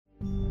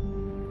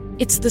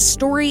It's the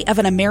story of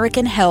an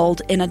American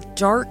held in a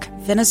dark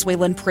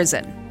Venezuelan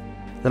prison.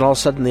 Then all of a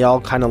sudden they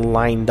all kind of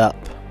lined up.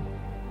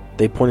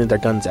 They pointed their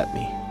guns at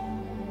me.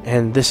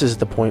 And this is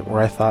the point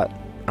where I thought,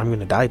 I'm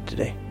going to die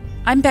today.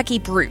 I'm Becky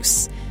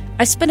Bruce.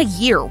 I spent a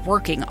year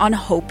working on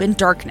Hope in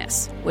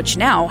Darkness, which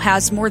now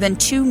has more than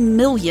 2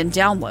 million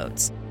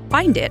downloads.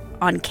 Find it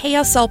on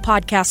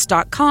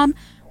kslpodcast.com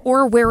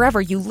or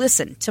wherever you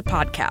listen to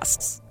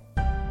podcasts.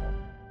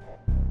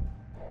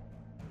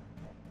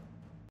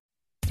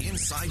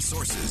 Inside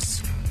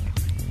Sources.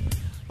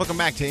 Welcome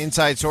back to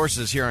Inside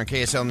Sources here on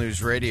KSL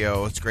News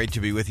Radio. It's great to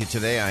be with you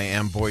today. I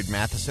am Boyd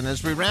Matheson.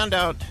 As we round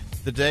out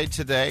the day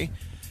today,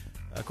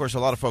 of course, a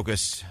lot of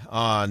focus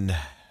on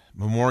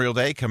Memorial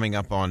Day coming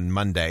up on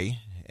Monday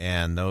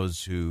and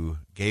those who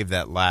gave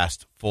that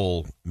last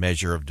full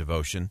measure of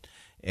devotion.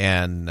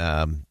 And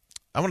I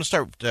want to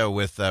start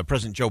with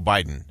President Joe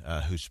Biden,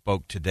 who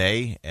spoke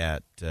today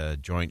at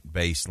Joint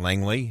Base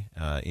Langley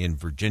in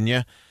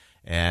Virginia,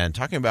 and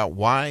talking about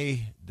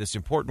why this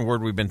important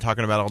word we've been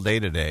talking about all day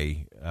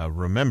today,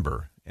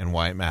 remember, and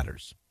why it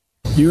matters.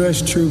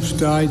 U.S. troops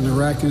died in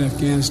Iraq and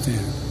Afghanistan,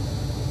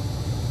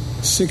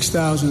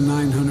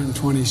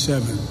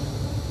 6,927,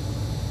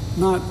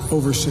 not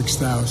over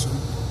 6,000.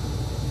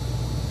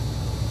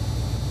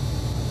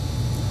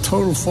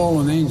 Total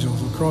fallen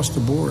angels across the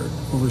board,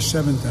 over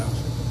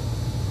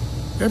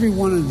 7,000. Every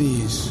one of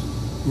these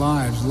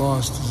lives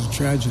lost is a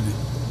tragedy.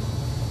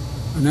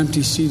 An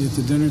empty seat at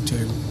the dinner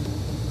table.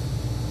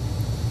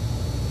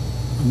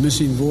 A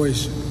missing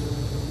voice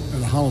at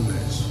the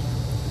holidays.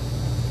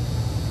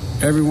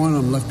 Every one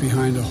of them left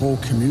behind a whole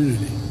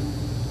community.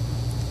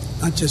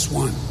 Not just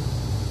one,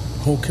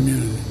 a whole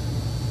community.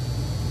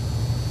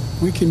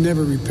 We can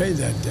never repay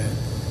that debt.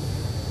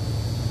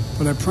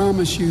 But I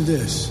promise you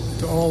this,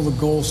 to all the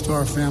Gold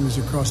Star families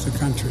across the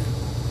country,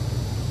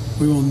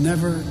 we will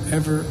never,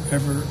 ever,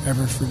 ever,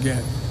 ever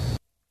forget.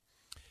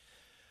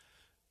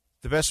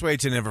 The best way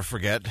to never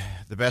forget,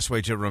 the best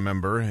way to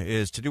remember,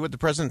 is to do what the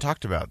president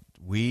talked about.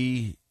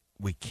 We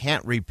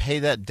can't repay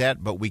that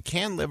debt, but we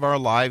can live our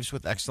lives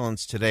with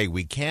excellence today.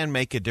 We can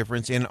make a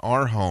difference in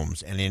our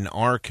homes and in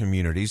our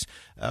communities.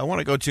 I want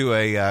to go to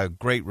a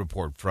great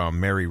report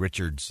from Mary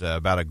Richards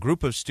about a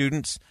group of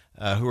students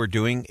who are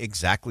doing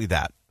exactly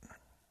that.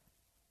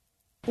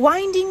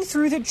 Winding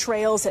through the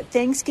trails at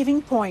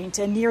Thanksgiving Point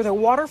and near the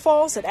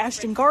waterfalls at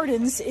Ashton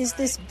Gardens is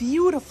this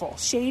beautiful,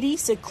 shady,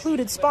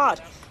 secluded spot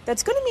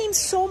that's going to mean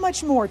so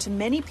much more to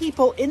many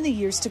people in the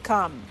years to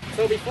come.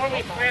 So before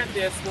we plant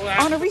this,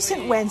 on a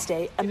recent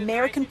Wednesday,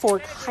 American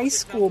Fork High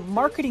School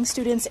marketing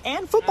students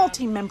and football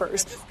team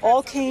members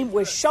all came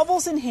with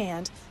shovels in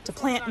hand to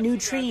plant new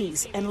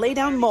trees and lay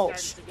down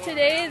mulch.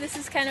 Today, this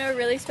is kind of a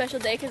really special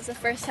day because it's the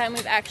first time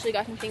we've actually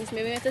gotten things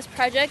moving with this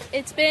project.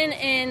 It's been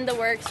in the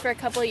works for a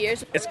couple of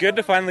years. It's good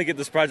to finally get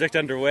this project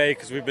underway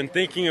because we've been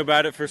thinking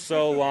about it for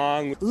so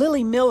long.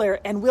 Lily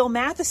Miller and Will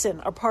Matheson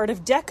are part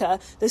of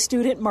DECA, the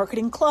student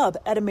marketing club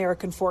at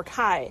American Fork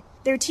High.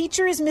 Their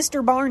teacher is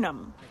Mr.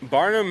 Barnum.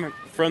 Barnum,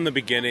 from the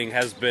beginning,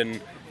 has been,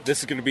 this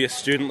is going to be a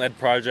student-led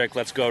project,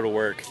 let's go to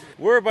work.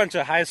 We're a bunch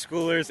of high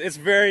schoolers. It's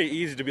very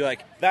easy to be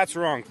like, that's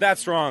wrong,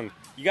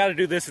 you got to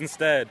do this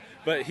instead.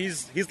 But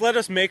he's let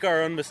us make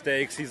our own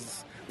mistakes.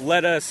 He's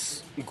let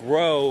us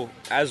grow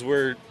as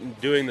we're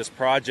doing this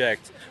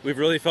project. We've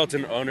really felt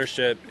an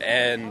ownership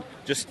and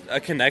just a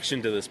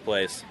connection to this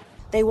place.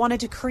 They wanted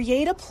to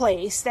create a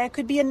place that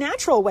could be a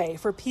natural way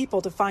for people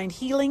to find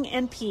healing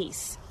and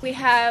peace. We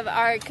have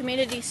our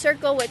community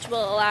circle, which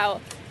will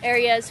allow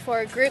areas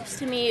for groups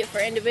to meet,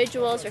 for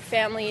individuals or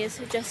families,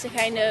 just to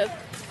kind of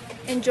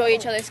enjoy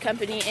each other's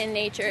company in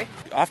nature.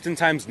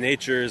 Oftentimes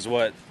nature is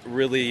what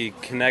really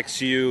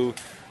connects you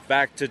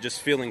back to just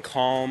feeling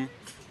calm.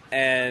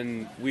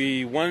 And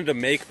we wanted to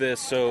make this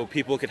so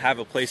people could have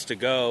a place to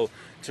go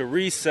to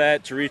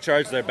reset, to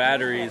recharge their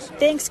batteries.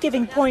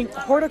 Thanksgiving Point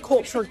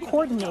horticulture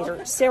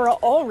coordinator Sarah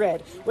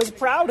Allred was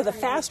proud of the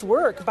fast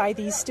work by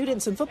these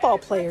students and football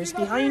players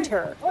behind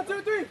her. 1,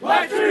 2, 3,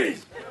 plant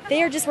trees!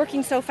 They are just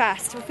working so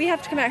fast. If we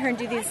have to come out here and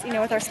do these,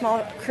 with our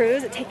small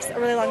crews, it takes a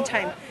really long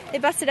time. They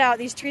busted out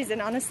these trees, and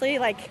honestly,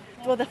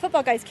 the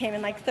football guys came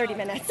in 30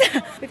 minutes.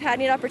 We've had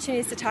neat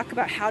opportunities to talk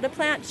about how to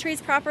plant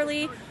trees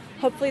properly.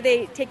 Hopefully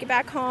they take it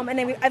back home, and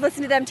then I've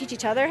listened to them teach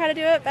each other how to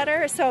do it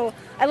better, so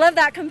I love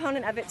that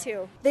component of it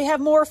too. They have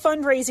more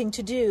fundraising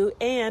to do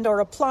and are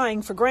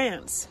applying for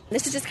grants.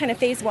 This is just kind of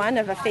phase 1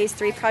 of a phase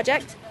 3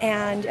 project,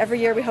 and every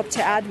year we hope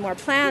to add more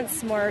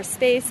plants, more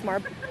space,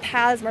 more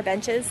paths, more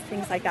benches,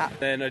 things like that.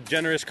 And a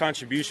generous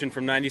contribution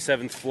from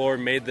 97th Floor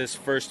made this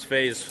first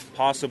phase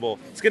possible.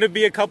 It's going to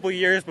be a couple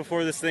years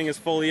before this thing is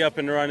fully up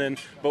and running,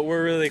 but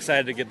we're really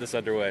excited to get this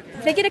underway.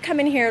 If they get to come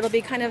in here, it'll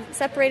be kind of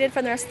separated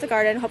from the rest of the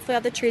garden. Hopefully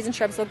all the trees and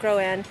shrubs will grow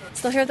in,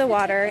 still hear the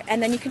water,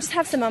 and then you can just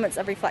have some moments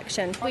of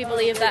reflection. We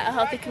believe that a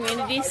healthy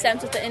community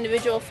stems with the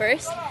individual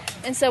first,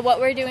 and so what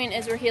we're doing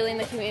is we're healing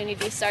the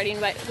community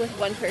starting with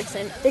one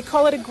person. They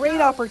call it a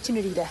great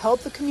opportunity to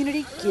help the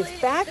community, give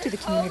back to the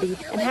community,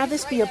 and have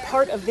this be a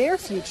part of their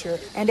future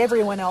and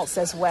everyone else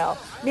as well.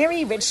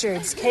 Mary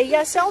Richards,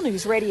 KSL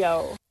News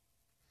Radio.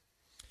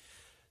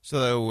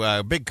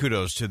 So big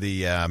kudos to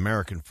the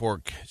American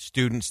Fork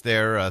students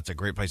there. It's a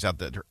great place out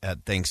there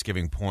at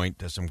Thanksgiving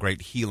Point. Some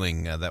great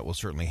healing that will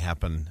certainly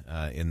happen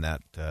in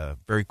that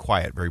very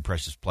quiet, very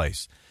precious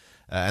place.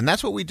 And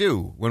that's what we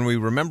do when we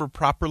remember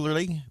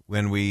properly,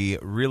 when we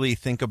really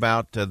think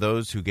about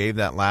those who gave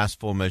that last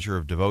full measure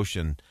of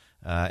devotion.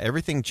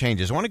 Everything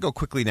changes. I want to go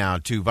quickly now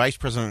to Vice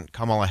President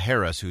Kamala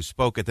Harris, who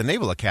spoke at the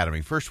Naval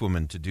Academy, first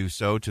woman to do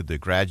so, to the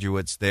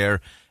graduates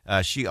there.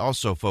 She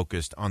also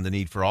focused on the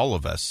need for all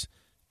of us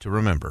to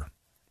remember.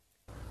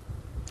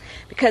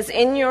 Because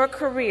in your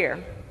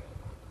career,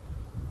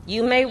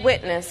 you may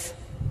witness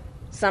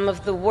some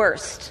of the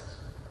worst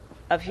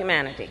of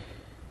humanity.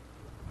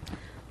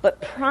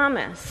 But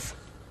promise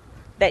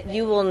that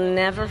you will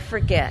never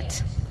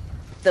forget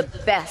the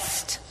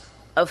best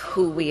of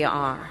who we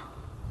are.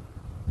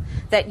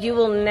 That you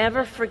will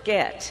never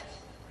forget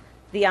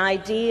the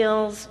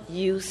ideals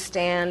you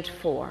stand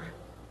for.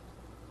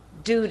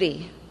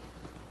 Duty,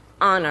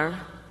 honor,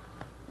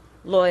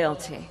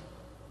 loyalty.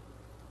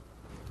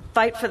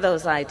 Fight for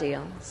those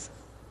ideals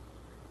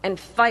and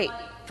fight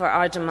for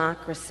our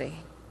democracy.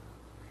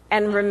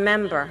 And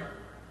remember,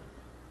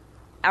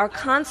 our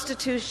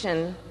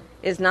Constitution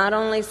is not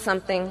only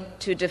something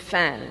to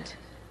defend,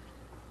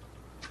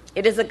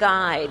 it is a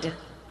guide.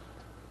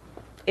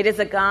 It is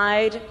a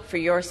guide for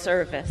your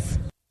service.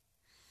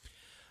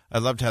 I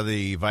loved how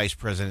the vice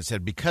president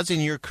said, because in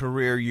your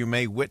career you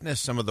may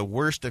witness some of the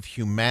worst of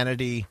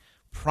humanity,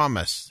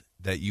 promise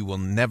that you will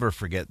never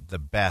forget the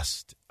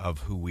best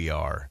of who we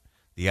are.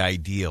 The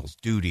ideals,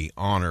 duty,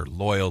 honor,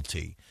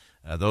 loyalty.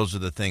 Those are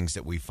the things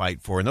that we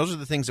fight for, and those are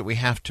the things that we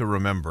have to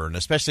remember. And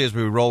especially as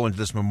we roll into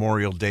this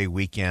Memorial Day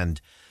weekend,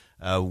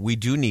 we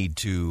do need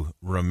to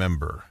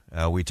remember.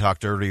 We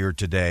talked earlier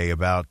today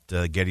about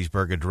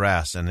Gettysburg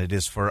Address, and it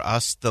is for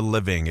us the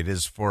living. It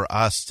is for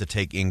us to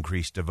take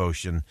increased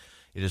devotion.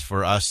 It is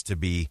for us to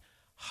be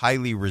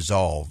highly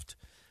resolved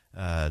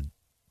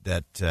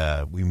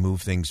that we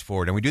move things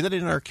forward. And we do that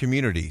in our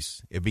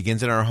communities. It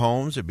begins in our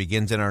homes. It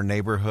begins in our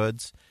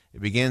neighborhoods. It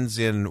begins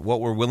in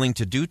what we're willing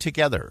to do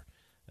together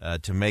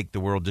to make the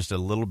world just a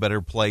little better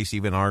place.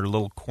 Even our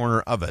little corner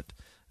of it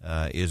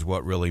is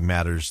what really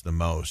matters the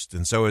most.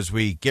 And so as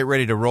we get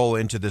ready to roll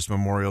into this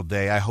Memorial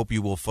Day, I hope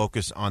you will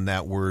focus on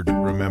that word,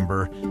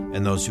 remember,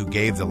 and those who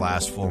gave the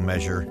last full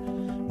measure.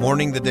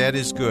 Mourning the dead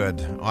is good.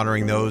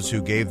 Honoring those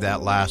who gave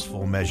that last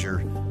full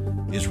measure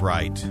is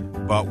right.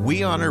 But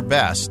we honor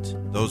best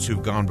those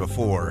who've gone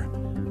before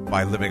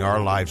by living our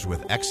lives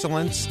with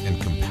excellence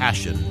and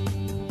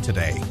compassion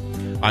today.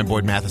 I'm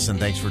Boyd Matheson.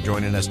 Thanks for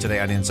joining us today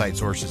on Inside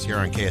Sources here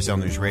on KSL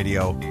News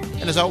Radio.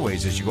 And as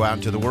always, as you go out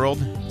into the world,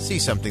 see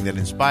something that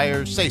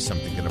inspires, say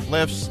something that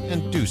uplifts,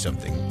 and do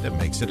something that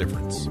makes a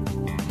difference.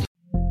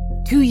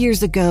 2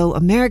 years ago,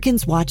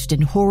 Americans watched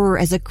in horror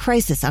as a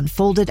crisis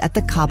unfolded at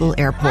the Kabul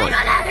airport.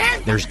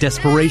 There's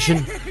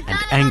desperation and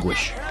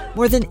anguish.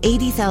 More than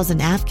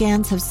 80,000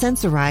 Afghans have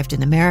since arrived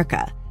in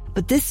America,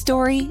 but this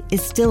story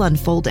is still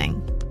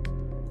unfolding.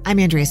 I'm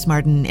Andrea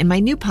Smartin. In my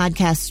new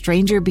podcast,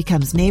 Stranger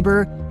Becomes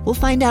Neighbor, we'll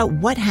find out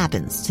what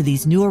happens to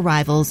these new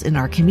arrivals in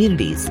our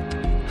communities.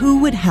 Who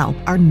would help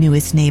our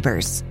newest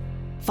neighbors?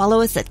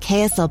 Follow us at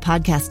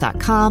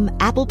kslpodcast.com,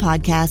 Apple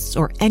Podcasts,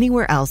 or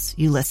anywhere else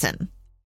you listen.